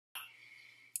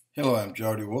Hello, I'm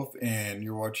Jody Wolf, and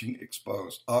you're watching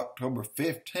Expoz. October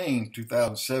 15,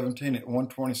 2017 at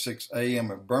 1:26 a.m.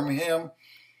 in Birmingham.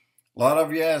 A lot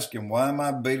of you asking, why am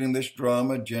I beating this drum,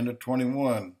 Agenda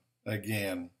 21,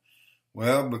 again?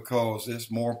 Well, because it's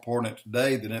more important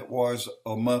today than it was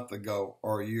a month ago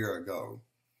or a year ago.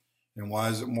 And why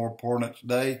is it more important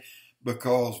today?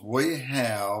 Because we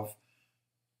have,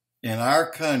 in our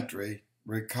country,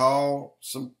 recall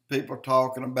some people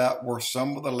talking about were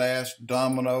some of the last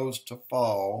dominoes to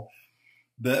fall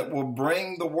that will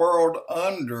bring the world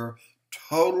under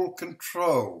total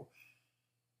control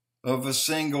of a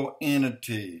single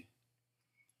entity.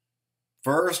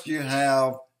 First, you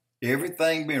have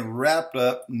everything being wrapped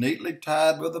up, neatly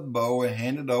tied with a bow and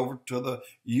handed over to the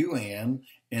UN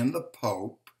and the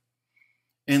Pope.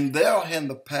 And they'll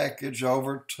hand the package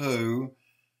over to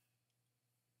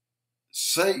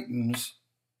Satan's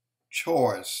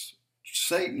choice,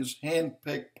 Satan's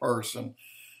handpicked person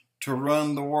to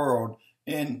run the world,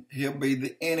 and he'll be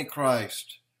the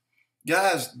Antichrist.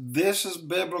 Guys, this is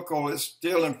biblical. It's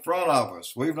still in front of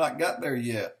us. We've not got there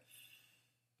yet.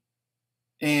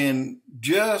 And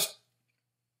just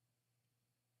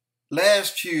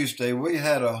last Tuesday, we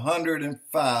had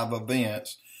 105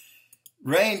 events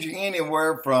ranging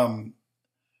anywhere from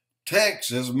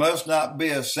Texas must not be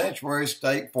a sanctuary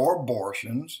state for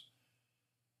abortions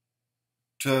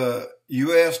to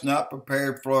U.S. not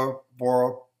prepared for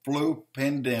a flu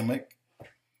pandemic,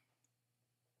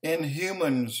 and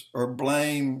humans are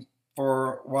blamed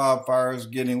for wildfires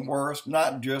getting worse,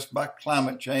 not just by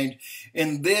climate change.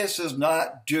 And this is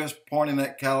not just pointing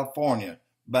at California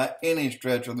by any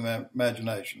stretch of the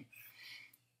imagination.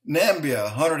 Namibia,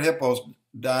 100 hippos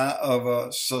die of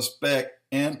a suspect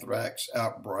anthrax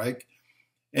outbreak,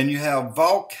 and you have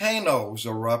volcanoes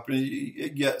erupting. You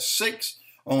get 6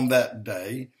 on that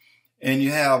day, and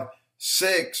you have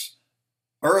 6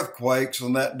 earthquakes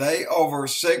on that day over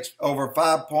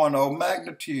 5.0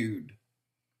 magnitude.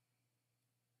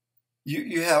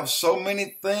 You have so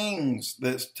many things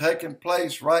that's taking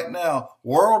place right now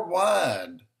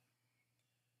worldwide.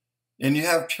 And you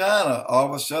have China, all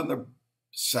of a sudden they're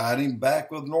siding back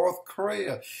with North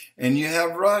Korea. And you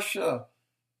have Russia.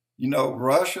 You know,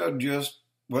 Russia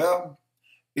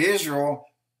Israel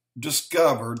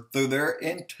discovered through their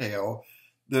intel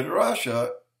that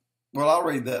Russia, I'll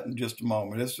read that in just a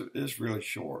moment. It's really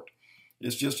short.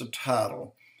 It's just a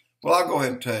title. Well, I'll go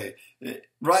ahead and tell you.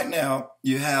 Right now,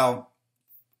 you have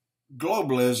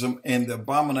globalism and the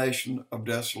abomination of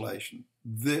desolation.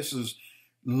 This is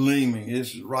looming.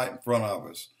 This is right in front of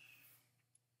us.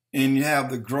 And you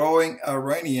have the growing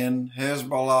Iranian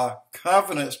Hezbollah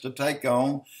confidence to take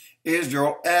on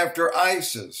Israel after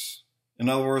ISIS. In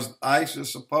other words,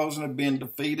 ISIS supposedly being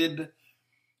defeated,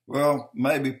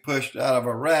 maybe pushed out of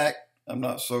Iraq. I'm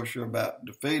not so sure about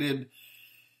defeated.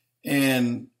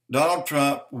 And Donald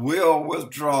Trump will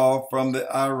withdraw from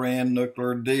the Iran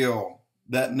nuclear deal.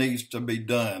 That needs to be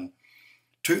done.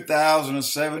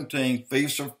 2017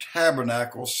 Feast of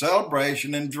Tabernacles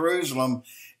celebration in Jerusalem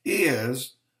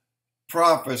is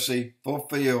prophecy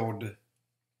fulfilled.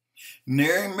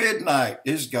 Nearing midnight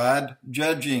is God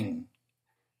judging.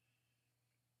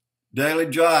 Daily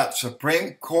Jot,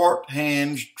 Supreme Court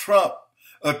hands Trump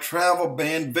a travel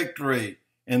ban victory,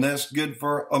 and that's good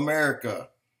for America.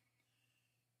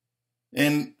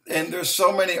 And there's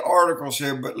so many articles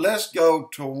here, but let's go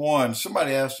to one.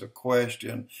 Somebody asked a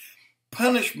question.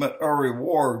 Punishment or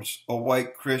rewards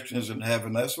await Christians in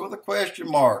heaven? That's with a question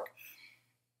mark.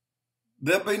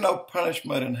 There'll be no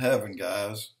punishment in heaven,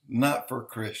 guys, not for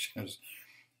Christians.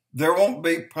 There won't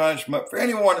be punishment for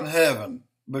anyone in heaven,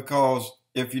 because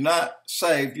if you're not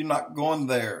saved, you're not going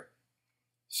there.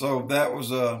 So that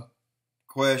was a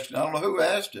question. I don't know who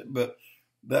asked it, but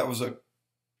that was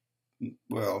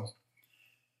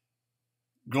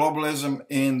globalism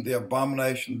and the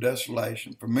abomination of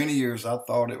desolation. For many years, I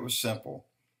thought it was simple.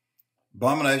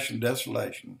 Abomination of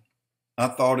desolation. I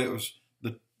thought it was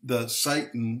the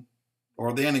Satan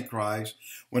or the Antichrist.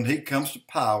 When he comes to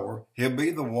power, he'll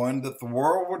be the one that the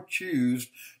world will choose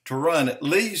to run, at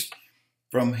least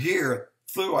from here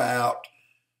throughout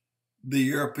the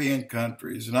European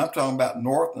countries. And I'm talking about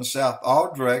north and south,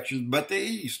 all directions, but the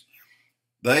east.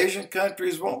 The Asian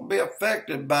countries won't be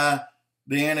affected by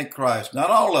the Antichrist.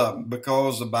 Not all of them,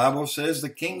 because the Bible says the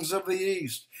kings of the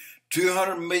east,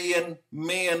 200 million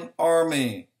men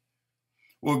army,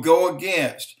 will go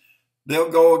against.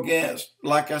 They'll go against,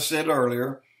 like I said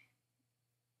earlier,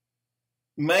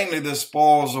 mainly the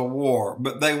spoils of war,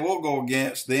 but they will go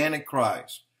against the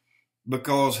Antichrist,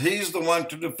 because he's the one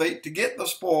to defeat to get the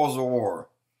spoils of war.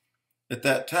 At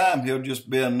that time, he'll just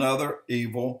be another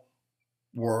evil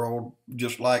world,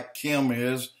 just like Kim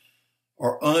is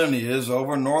or Un is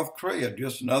over North Korea,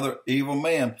 just another evil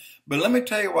man. But let me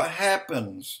tell you what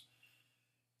happens.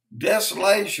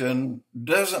 Desolation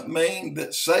doesn't mean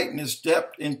that Satan has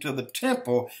stepped into the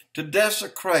temple to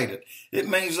desecrate it. It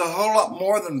means a whole lot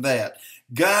more than that.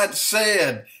 God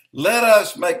said, let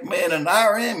us make man in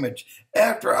our image,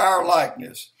 after our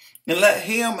likeness, and let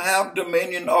him have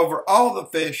dominion over all the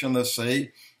fish in the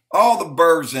sea, all the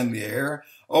birds in the air,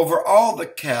 over all the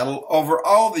cattle, over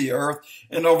all the earth,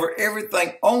 and over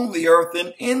everything on the earth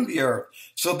and in the earth.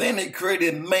 So then he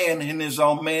created man in his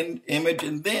own image,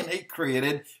 and then he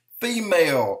created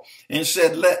female, and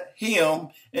said, let him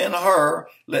and her,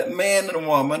 let man and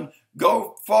woman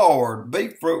go forward, be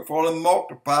fruitful and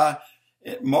multiply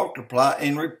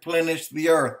and replenish the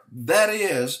earth. That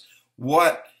is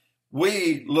what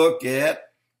we look at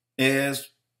as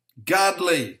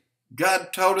godly.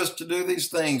 God told us to do these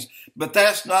things, but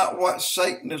that's not what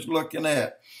Satan is looking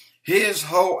at. His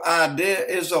whole idea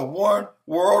is a one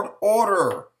world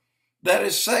order. That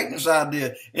is Satan's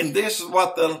idea. And this is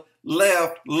what the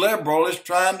left liberal is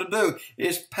trying to do,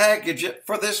 is package it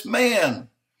for this man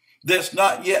that's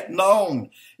not yet known.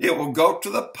 It will go to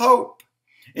the Pope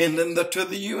and then to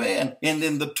the UN, and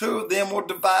then the two of them will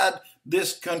divide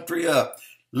this country up.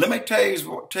 Let me tell you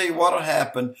what will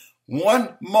happen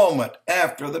one moment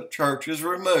after the church is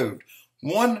removed.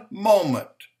 One moment.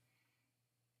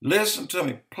 Listen to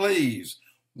me, please.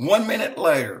 1 minute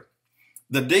later,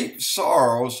 the deep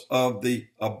sorrows of the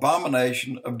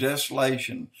abomination of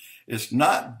desolation. It's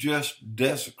not just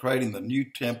desecrating the new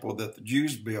temple that the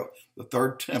Jews built, the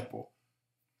third temple.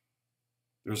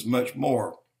 There's much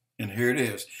more. And here it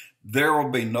is. There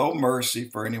will be no mercy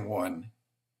for anyone.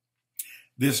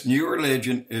 This new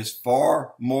religion is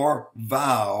far more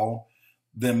vile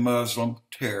than Muslim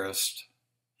terrorists.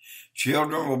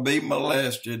 Children will be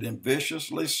molested and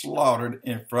viciously slaughtered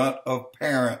in front of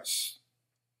parents.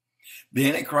 The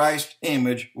Antichrist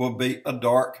image will be a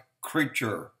dark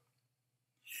creature.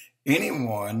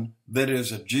 Anyone that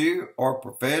is a Jew or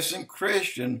professing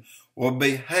Christian will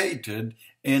be hated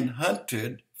and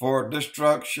hunted for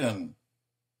destruction.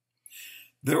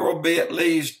 There will be at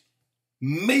least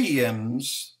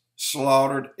millions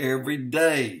slaughtered every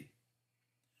day.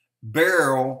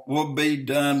 Burial will be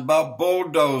done by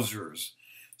bulldozers.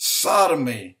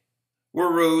 Sodomy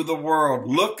will rule the world.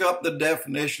 Look up the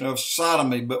definition of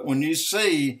sodomy, but when you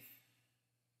see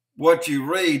what you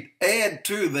read, add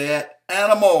to that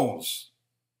animals.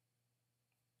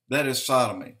 That is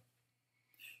sodomy.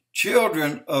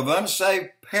 Children of unsaved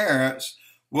parents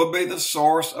will be the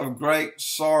source of great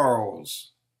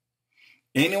sorrows.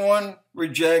 Anyone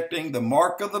rejecting the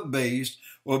mark of the beast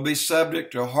will be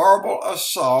subject to horrible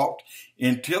assault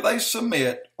until they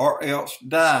submit or else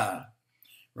die.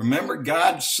 Remember,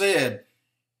 God said,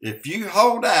 if you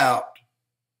hold out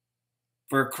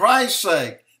for Christ's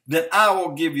sake, then I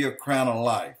will give you a crown of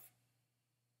life.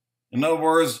 In other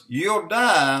words, you'll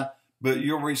die, but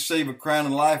you'll receive a crown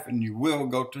of life and you will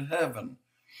go to heaven.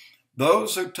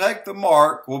 Those who take the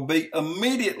mark will be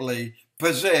immediately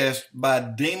possessed by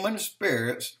demon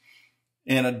spirits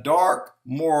in a dark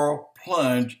moral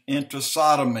plunge into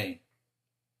sodomy.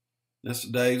 This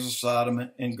is the days of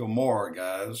Sodom and Gomorrah,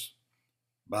 guys.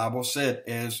 Bible said,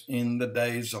 as in the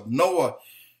days of Noah,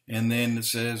 and then it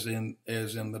says,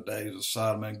 as in the days of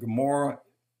Sodom and Gomorrah,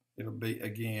 it'll be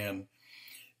again.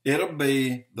 It'll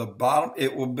be the bottom.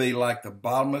 It will be like the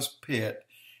bottomless pit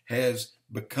has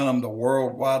become the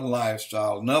worldwide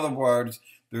lifestyle. In other words,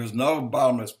 there's no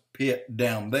bottomless pit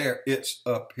down there. It's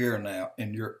up here now,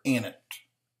 and you're in it.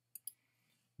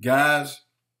 Guys,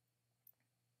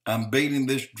 I'm beating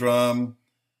this drum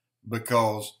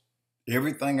because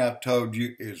everything I've told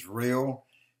you is real,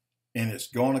 and it's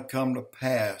going to come to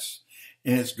pass.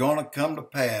 And it's going to come to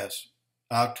pass.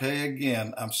 I'll tell you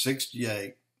again, I'm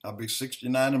 68. I'll be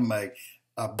 69 in May.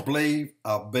 I believe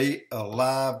I'll be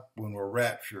alive when we're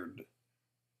raptured.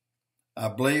 I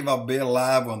believe I'll be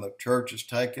alive when the church is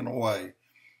taken away.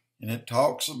 And it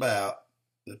talks about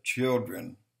the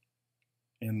children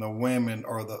and the women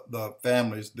or the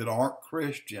families that aren't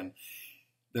Christian.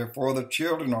 Therefore, the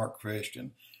children aren't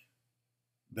Christian.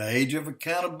 The age of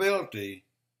accountability,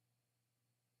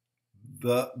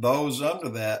 those under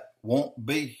that won't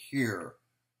be here.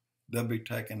 They'll be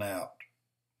taken out.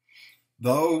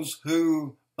 Those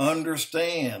who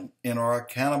understand and are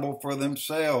accountable for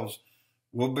themselves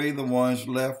will be the ones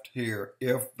left here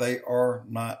if they are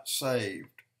not saved.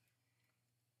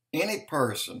 Any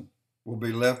person will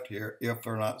be left here if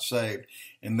they're not saved.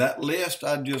 And that list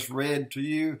I just read to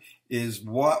you is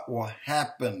what will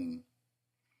happen.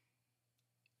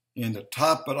 And to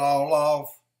top it all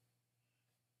off,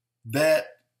 That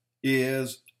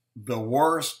is the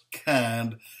worst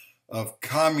kind of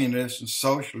communism and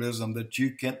socialism that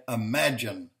you can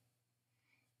imagine.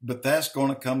 But that's going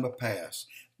to come to pass.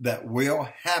 That will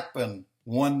happen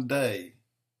one day.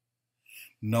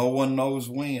 No one knows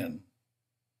when.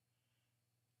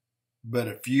 But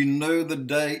if you knew the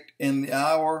date and the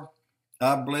hour,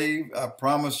 I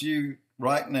promise you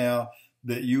right now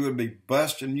that you would be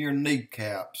busting your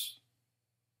kneecaps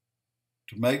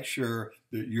to make sure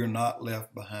that you're not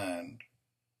left behind.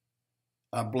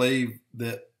 I believe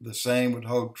that the same would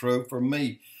hold true for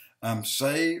me. I'm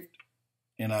saved,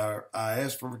 and I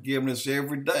ask for forgiveness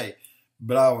every day,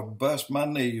 but I would bust my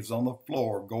knees on the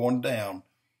floor going down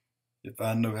if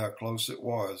I knew how close it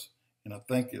was, and I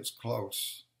think it's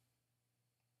close.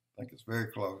 I think it's very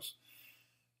close.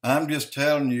 I'm just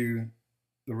telling you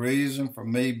the reason for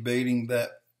me beating that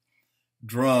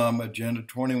drum, Agenda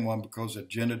 21, because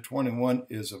Agenda 21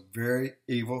 is a very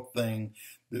evil thing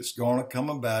that's going to come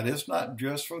about. It's not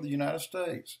just for the United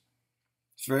States.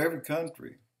 It's for every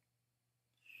country.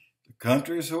 The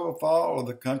countries who will fall are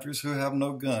the countries who have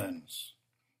no guns.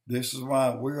 This is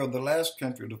why we are the last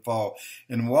country to fall.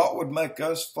 And what would make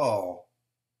us fall?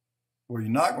 Well,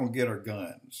 you're not going to get our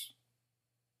guns.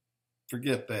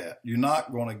 Forget that. You're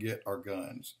not going to get our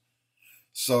guns.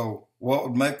 So what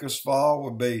would make us fall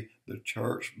would be the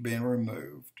church being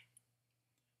removed.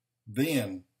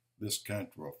 Then this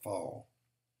country will fall.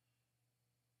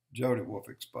 Jody Wolf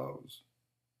Expoz.